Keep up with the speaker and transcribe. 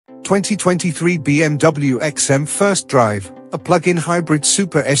2023 BMW XM First Drive, a plug-in hybrid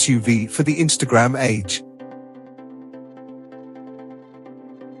super SUV for the Instagram age.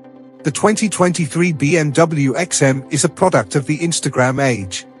 The 2023 BMW XM is a product of the Instagram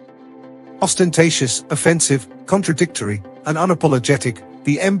age. Ostentatious, offensive, contradictory, and unapologetic,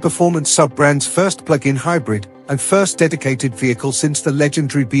 the M Performance sub-brand's first plug-in hybrid, and first dedicated vehicle since the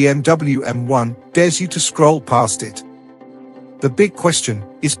legendary BMW M1, dares you to scroll past it. The big question,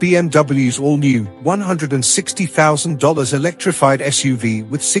 is BMW's all-new, $160,000 electrified SUV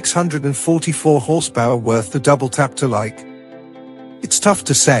with 644 horsepower worth the double tap to like? It's tough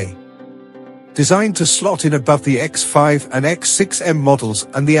to say. Designed to slot in above the X5 and X6M models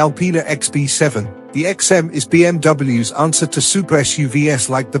and the Alpina XB7, the XM is BMW's answer to super SUVs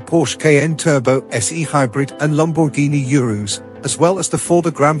like the Porsche Cayenne Turbo SE Hybrid and Lamborghini Urus, as well as the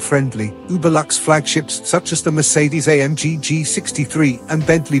for-the-gram-friendly, uber-luxe flagships such as the Mercedes-AMG G63 and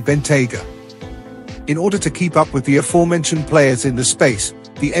Bentley Bentayga. In order to keep up with the aforementioned players in the space,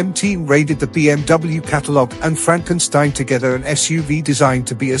 the M team raided the BMW catalogue and Frankenstein together an SUV designed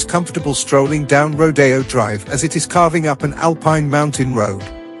to be as comfortable strolling down Rodeo Drive as it is carving up an alpine mountain road.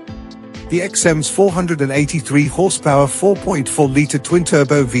 The XM's 483 horsepower 4.4-litre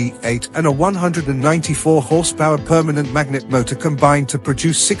twin-turbo V8 and a 194 horsepower permanent magnet motor combined to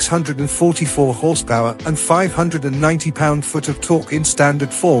produce 644 horsepower and 590 pound-foot of torque in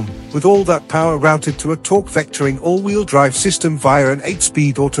standard form, with all that power routed to a torque vectoring all-wheel drive system via an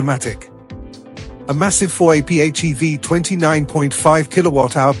 8-speed automatic. A massive 4A PHEV 29.5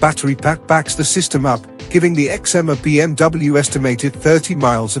 kWh battery pack backs the system up, giving the XM a BMW estimated 30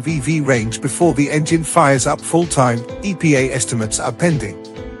 miles of EV range before the engine fires up full-time. EPA estimates are pending.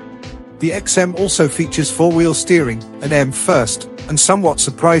 The XM also features four-wheel steering, an M first, and somewhat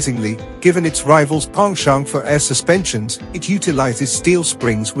surprisingly, given its rival's penchant for air suspensions, it utilizes steel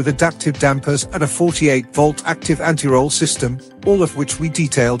springs with adaptive dampers and a 48-volt active anti-roll system, all of which we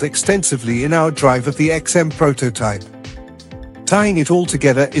detailed extensively in our drive of the XM prototype. Tying it all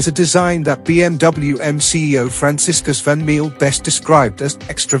together is a design that BMW M CEO Franciscus van Meel best described as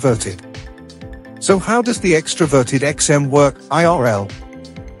extroverted. So how does the extroverted XM work, IRL?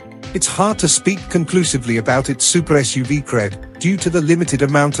 It's hard to speak conclusively about its super SUV cred, due to the limited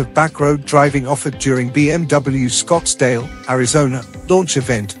amount of backroad driving offered during BMW's Scottsdale, Arizona, launch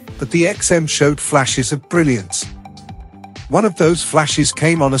event, but the XM showed flashes of brilliance. One of those flashes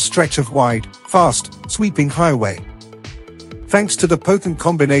came on a stretch of wide, fast, sweeping highway. Thanks to the potent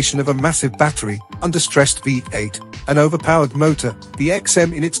combination of a massive battery, understressed V8, and overpowered motor, the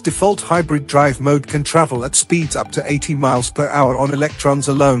XM in its default hybrid drive mode can travel at speeds up to 80 miles per hour on electrons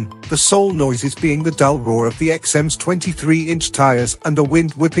alone, the sole noises being the dull roar of the XM's 23-inch tires and the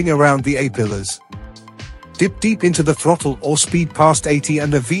wind whipping around the A-pillars. Dip deep into the throttle or speed past 80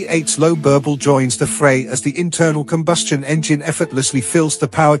 and the V8's low burble joins the fray as the internal combustion engine effortlessly fills the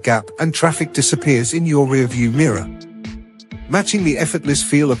power gap and traffic disappears in your rearview mirror. Matching the effortless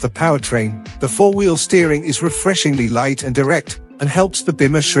feel of the powertrain, the four-wheel steering is refreshingly light and direct, and helps the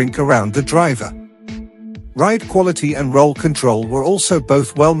bimmer shrink around the driver. Ride quality and roll control were also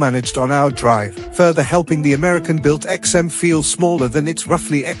both well managed on our drive, further helping the American-built XM feel smaller than its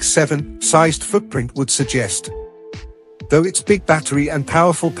roughly X7-sized footprint would suggest. Though its big battery and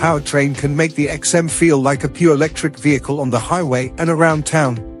powerful powertrain can make the XM feel like a pure electric vehicle on the highway and around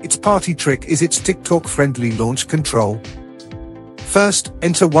town, its party trick is its TikTok-friendly launch control. First,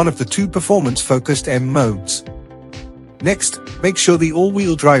 enter one of the two performance-focused M modes. Next, make sure the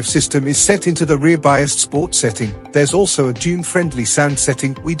all-wheel drive system is set into the rear-biased sport setting. There's also a dune-friendly sand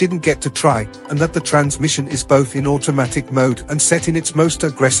setting we didn't get to try, and that the transmission is both in automatic mode and set in its most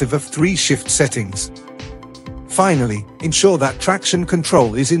aggressive of 3 shift settings. Finally, ensure that traction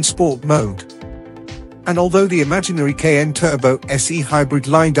control is in sport mode. And although the imaginary Cayenne Turbo SE Hybrid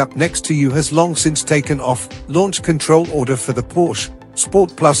lined up next to you has long since taken off, launch control order for the Porsche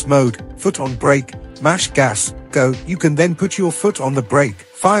Sport Plus mode, foot on brake, mash gas, go. You can then put your foot on the brake,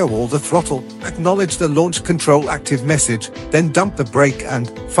 firewall the throttle, acknowledge the launch control active message, then dump the brake and,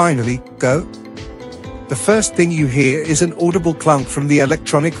 finally, go. The first thing you hear is an audible clunk from the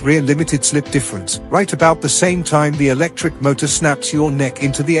electronic rear limited slip difference. Right about the same time the electric motor snaps your neck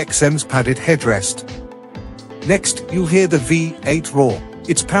into the XM's padded headrest. Next, you'll hear the V8 roar,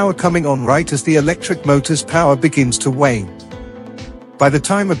 its power coming on right as the electric motor's power begins to wane. By the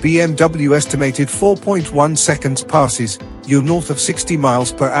time a BMW estimated 4.1 seconds passes, you're north of 60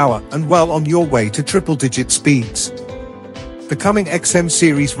 miles per hour and well on your way to triple-digit speeds. The coming XM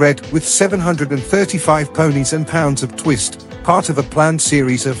Series Red with 735 ponies and pounds of twist, part of a planned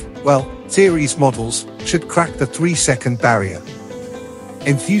series of, series models, should crack the 3-second barrier.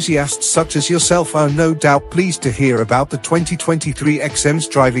 Enthusiasts such as yourself are no doubt pleased to hear about the 2023 XM's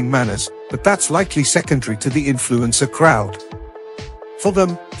driving manners, but that's likely secondary to the influencer crowd. For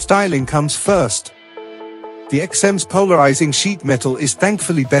them, styling comes first. The XM's polarizing sheet metal is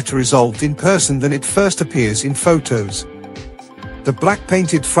thankfully better resolved in person than it first appears in photos. The black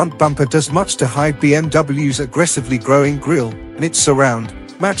painted front bumper does much to hide BMW's aggressively growing grille, and its surround,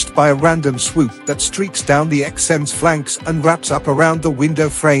 matched by a random swoop that streaks down the XM's flanks and wraps up around the window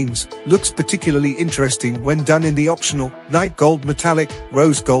frames, looks particularly interesting when done in the optional, night gold metallic,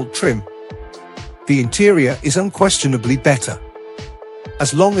 rose gold trim. The interior is unquestionably better.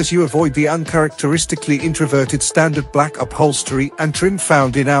 As long as you avoid the uncharacteristically introverted standard black upholstery and trim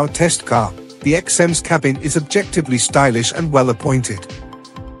found in our test car, the XM's cabin is objectively stylish and well appointed.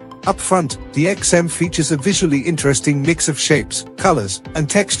 Up front, the XM features a visually interesting mix of shapes, colors, and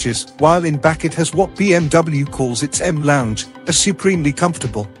textures, while in back it has what BMW calls its M Lounge, a supremely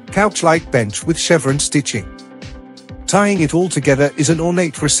comfortable, couch-like bench with chevron stitching. Tying it all together is an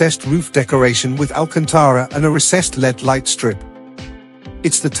ornate recessed roof decoration with Alcantara and a recessed LED light strip.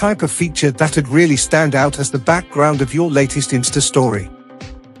 It's the type of feature that'd really stand out as the background of your latest Insta story.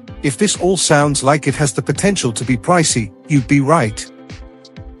 If this all sounds like it has the potential to be pricey, you'd be right.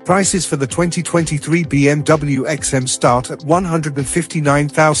 Prices for the 2023 BMW XM start at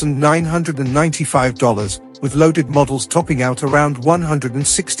 $159,995, with loaded models topping out around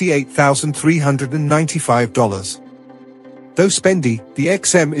 $168,395. Though spendy, the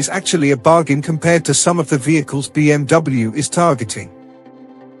XM is actually a bargain compared to some of the vehicles BMW is targeting.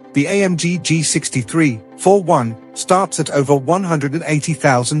 The AMG G63 41 starts at over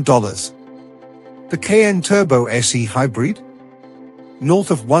 $180,000. The Cayenne Turbo SE Hybrid?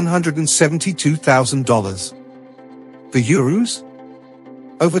 North of $172,000. The Urus?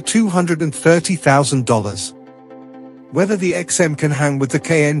 Over $230,000. Whether the XM can hang with the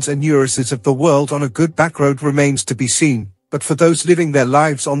Cayennes and Uruses of the world on a good backroad remains to be seen, but for those living their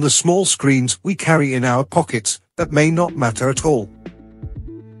lives on the small screens we carry in our pockets, that may not matter at all.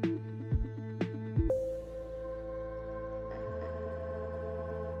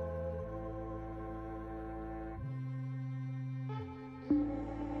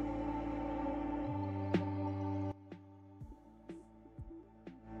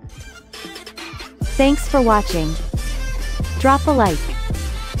 Thanks for watching. Drop a like,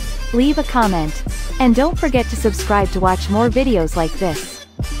 leave a comment, and don't forget to subscribe to watch more videos like this.